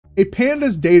A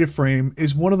Pandas DataFrame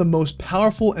is one of the most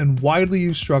powerful and widely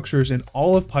used structures in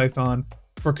all of Python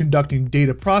for conducting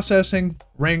data processing,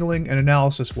 wrangling, and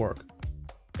analysis work.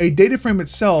 A DataFrame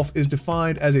itself is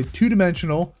defined as a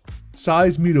two-dimensional,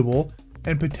 size-mutable,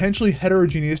 and potentially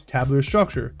heterogeneous tabular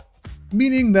structure,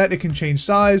 meaning that it can change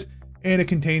size and it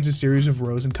contains a series of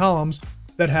rows and columns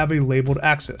that have a labeled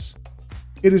axis.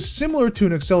 It is similar to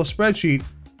an Excel spreadsheet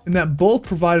in that both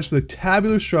provide us with a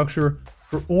tabular structure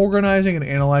for organizing and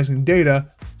analyzing data,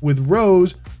 with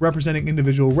rows representing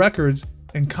individual records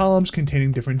and columns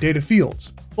containing different data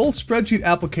fields. Both spreadsheet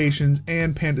applications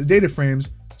and Pandas DataFrames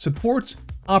support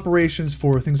operations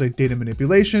for things like data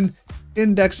manipulation,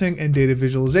 indexing, and data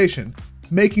visualization,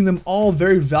 making them all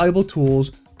very valuable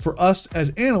tools for us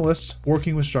as analysts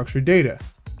working with structured data.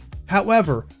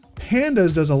 However,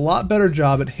 Pandas does a lot better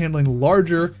job at handling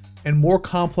larger and more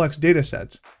complex data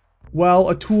sets, while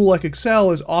a tool like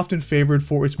Excel is often favored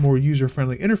for its more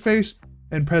user-friendly interface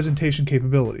and presentation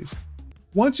capabilities.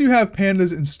 Once you have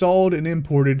Pandas installed and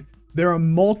imported, there are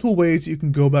multiple ways that you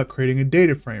can go about creating a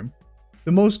data frame.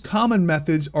 The most common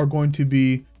methods are going to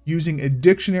be using a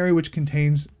dictionary which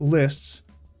contains lists,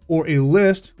 or a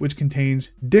list which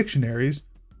contains dictionaries,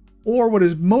 or what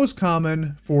is most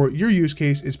common for your use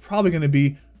case is probably going to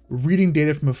be reading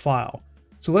data from a file.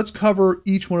 So let's cover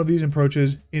each one of these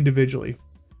approaches individually.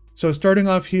 So starting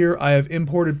off here, I have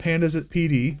imported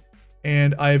pandas.pd,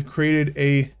 and I have created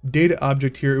a data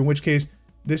object here, in which case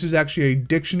this is actually a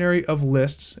dictionary of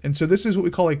lists. And so this is what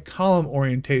we call a column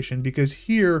orientation, because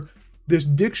here this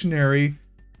dictionary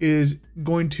is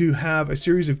going to have a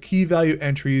series of key value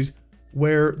entries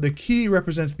where the key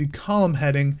represents the column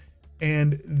heading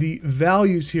and the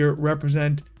values here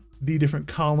represent the different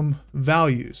column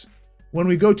values. When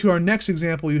we go to our next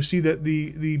example, you see that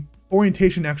the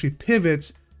orientation actually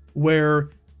pivots, where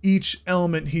each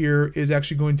element here is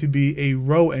actually going to be a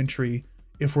row entry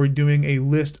if we're doing a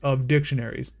list of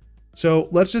dictionaries. So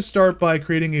let's just start by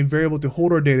creating a variable to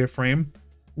hold our data frame,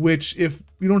 which if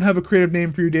you don't have a creative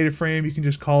name for your data frame, you can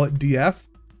just call it df,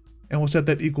 and we'll set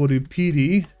that equal to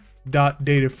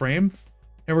pd.dataframe.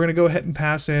 And we're gonna go ahead and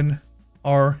pass in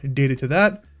our data to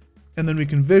that, and then we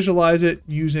can visualize it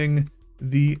using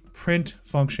the print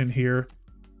function here.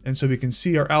 And so we can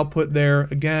see our output there.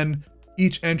 Again,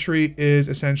 each entry is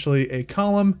essentially a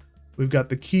column. We've got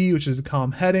the key, which is the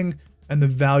column heading, and the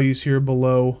values here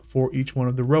below for each one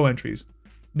of the row entries.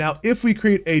 Now, if we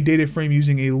create a data frame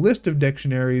using a list of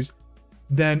dictionaries,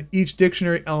 then each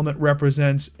dictionary element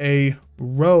represents a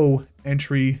row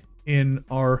entry in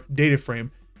our data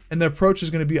frame. And the approach is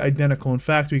going to be identical. In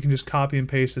fact, we can just copy and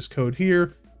paste this code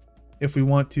here. If we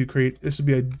want to create, this would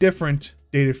be a different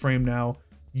data frame now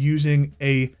using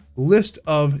a list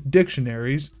of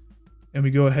dictionaries. And we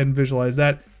go ahead and visualize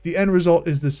that. The end result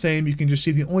is the same. You can just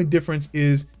see the only difference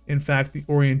is, in fact, the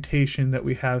orientation that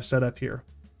we have set up here.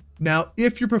 Now,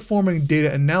 if you're performing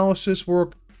data analysis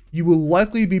work, you will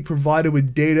likely be provided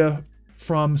with data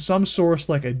from some source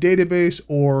like a database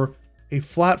or a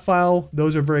flat file.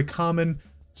 Those are very common,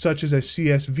 such as a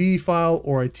CSV file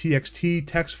or a TXT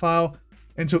text file.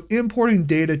 And so importing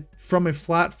data from a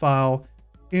flat file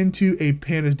into a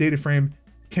Pandas data frame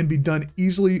can be done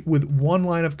easily with one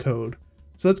line of code.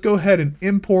 So let's go ahead and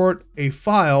import a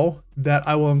file that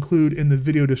I will include in the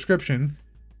video description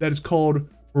that is called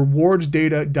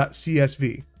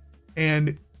rewardsdata.csv.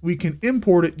 And we can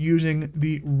import it using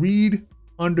the read_csv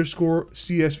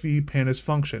pandas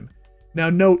function. Now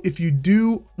note, if you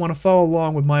do want to follow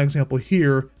along with my example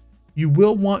here, you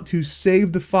will want to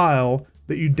save the file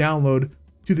that you download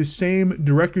to the same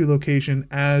directory location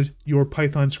as your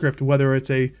Python script, whether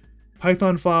it's a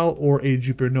Python file or a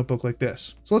Jupyter notebook like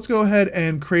this. So let's go ahead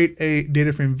and create a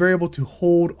data frame variable to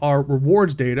hold our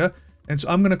rewards data. And so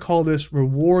I'm going to call this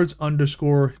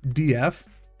rewards_df,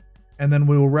 and then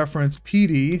we will reference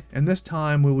PD, and this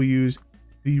time we will use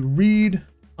the read_csv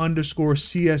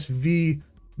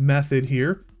method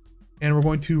here. And we're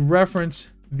going to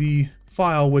reference the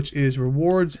file, which is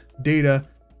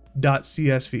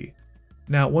rewardsdata.csv.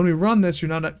 Now, when we run this, you're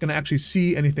not going to actually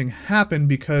see anything happen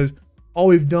because all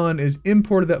we've done is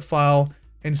imported that file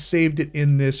and saved it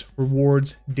in this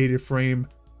rewards data frame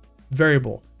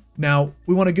variable. Now,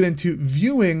 we want to get into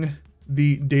viewing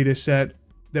the data set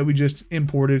that we just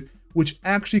imported, which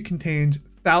actually contains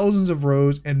thousands of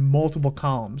rows and multiple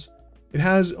columns. It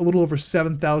has a little over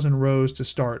 7,000 rows to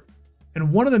start.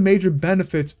 And one of the major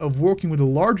benefits of working with a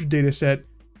larger data set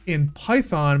in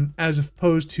Python as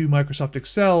opposed to Microsoft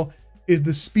Excel is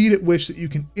the speed at which that you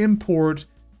can import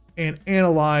and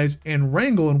analyze and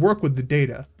wrangle and work with the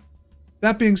data.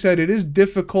 That being said, it is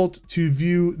difficult to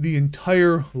view the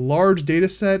entire large data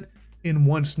set in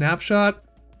one snapshot,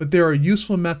 but there are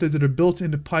useful methods that are built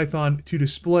into Python to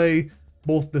display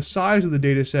both the size of the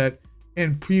data set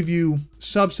and preview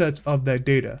subsets of that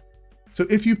data. So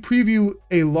if you preview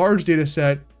a large data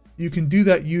set, you can do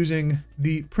that using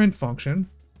the print function.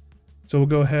 So we'll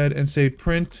go ahead and say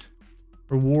print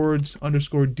rewards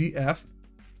underscore df,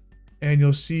 and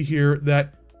you'll see here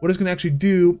that what it's going to actually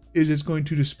do is it's going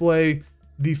to display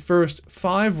the first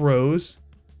 5 rows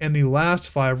and the last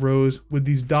 5 rows with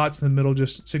these dots in the middle,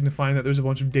 just signifying that there's a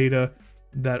bunch of data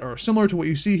that are similar to what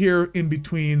you see here in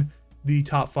between the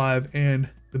top 5 and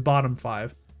the bottom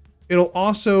 5. It'll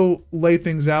also lay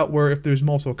things out where if there's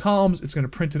multiple columns, it's going to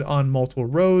print it on multiple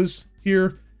rows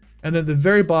here. And then at the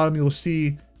very bottom, you'll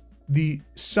see the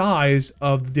size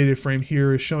of the data frame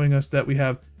here is showing us that we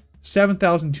have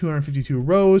 7,252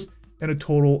 rows and a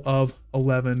total of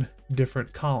 11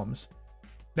 different columns.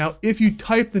 Now, if you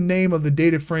type the name of the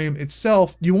data frame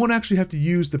itself, you won't actually have to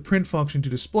use the print function to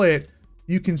display it.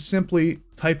 You can simply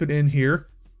type it in here.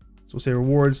 So we'll say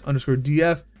rewards underscore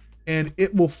df, and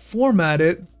it will format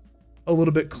it a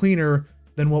little bit cleaner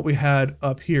than what we had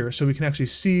up here. So we can actually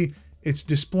see it's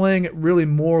displaying it really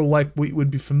more like what you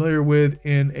would be familiar with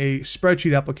in a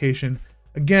spreadsheet application.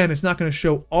 Again, it's not going to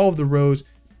show all of the rows.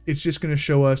 It's just going to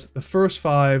show us the first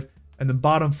 5 and the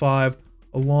bottom 5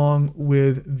 along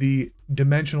with the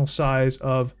dimensional size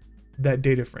of that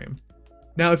data frame.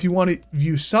 Now, if you want to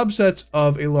view subsets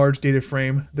of a large data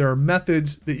frame, there are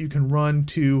methods that you can run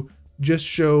to just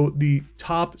show the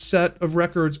top set of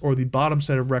records or the bottom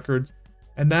set of records,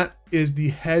 and that is the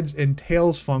heads and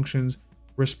tails functions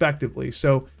respectively.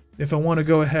 So if I want to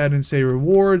go ahead and say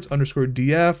rewards underscore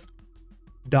df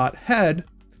dot head,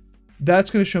 that's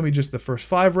going to show me just the first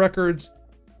 5 records.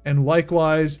 And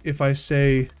likewise, if I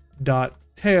say dot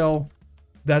tail,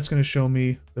 that's going to show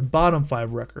me the bottom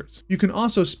 5 records. You can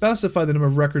also specify the number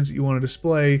of records that you want to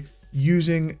display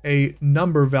using a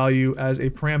number value as a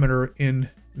parameter in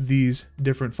these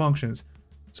different functions.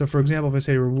 So for example, if I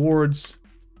say rewards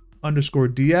underscore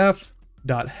df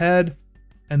dot head,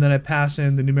 and then I pass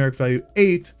in the numeric value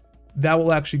 8, that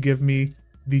will actually give me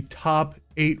the top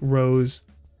 8 rows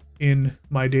in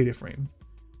my data frame.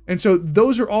 And so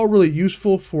those are all really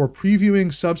useful for previewing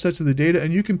subsets of the data,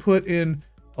 and you can put in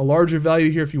a larger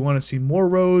value here if you want to see more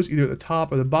rows, either at the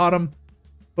top or the bottom.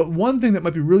 But one thing that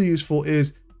might be really useful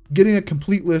is getting a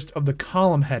complete list of the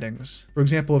column headings. For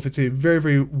example, if it's a very,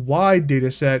 very wide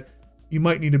data set, you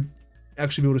might need to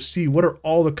actually be able to see what are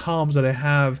all the columns that I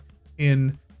have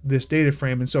in this data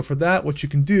frame. And so for that, what you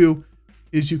can do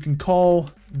is you can call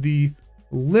the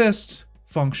list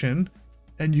function,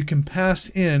 and you can pass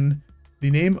in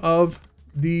the name of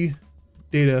the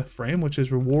data frame, which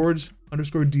is rewards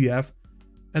underscore df,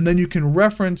 and then you can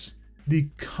reference the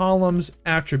columns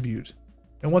attribute.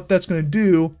 And what that's going to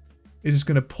do is it's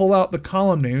going to pull out the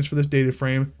column names for this data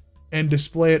frame and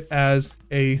display it as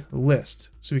a list.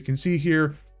 So we can see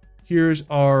here, here's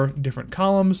our different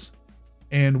columns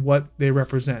and what they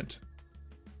represent.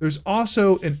 There's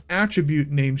also an attribute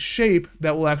named shape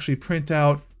that will actually print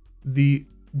out the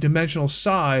dimensional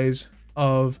size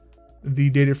of the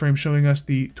data frame, showing us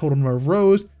the total number of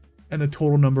rows and the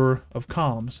total number of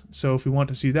columns. So if we want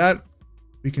to see that,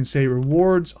 we can say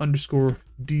rewards underscore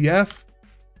df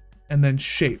and then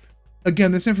shape.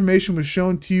 Again, this information was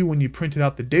shown to you when you printed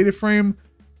out the data frame,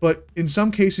 but in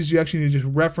some cases you actually need to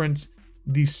just reference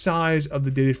the size of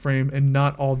the data frame and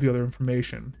not all the other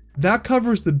information. That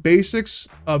covers the basics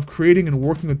of creating and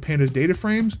working with Pandas data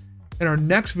frames. In our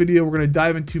next video, we're going to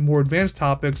dive into more advanced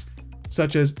topics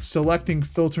such as selecting,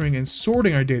 filtering, and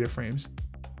sorting our data frames.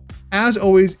 As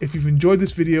always, if you've enjoyed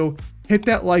this video, hit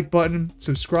that like button,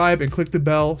 subscribe, and click the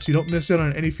bell so you don't miss out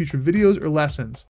on any future videos or lessons.